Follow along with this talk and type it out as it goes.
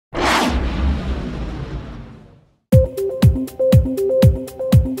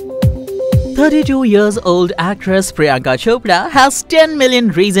32 years old actress Priyanka Chopra has 10 million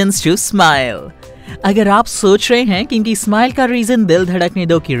reasons to smile. अगर आप सोच रहे हैं कि इनकी स्माइल का रीजन दिल धड़कने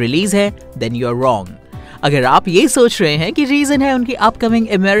दो की रिलीज है, then you are wrong. अगर आप ये सोच रहे हैं कि रीजन है उनकी upcoming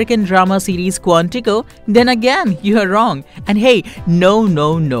American drama series Quantico, then again you are wrong. And hey,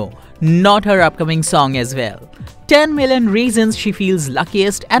 no, not her upcoming song as well. 10 million reasons she feels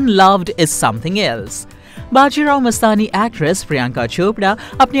luckiest and loved is something else. Bajirao Mastani actress Priyanka Chopra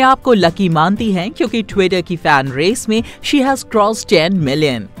अपने आप को lucky मानती हैं क्योंकि Twitter की fan race में she has cross 10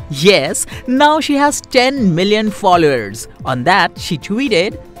 million. Yes, now she has 10 million followers. On that, she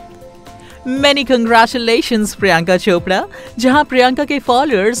tweeted, Many congratulations Priyanka Chopra. जहां प्रियंका के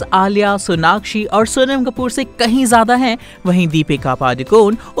फॉलोअर्स आलिया, सोनाक्षी और सोनम कपूर से कहीं ज्यादा हैं, वहीं दीपिका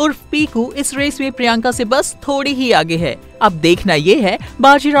पादुकोण उर्फ पीकू इस रेस में प्रियंका से बस थोड़ी ही आगे है. अब देखना ये है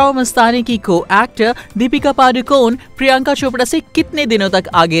बाजीराव मस्तानी की को एक्टर दीपिका पादुकोण प्रियंका चोपड़ा से कितने दिनों तक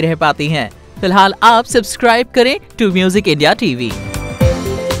आगे रह पाती हैं. फिलहाल आप सब्सक्राइब करें टू म्यूजिक इंडिया टीवी.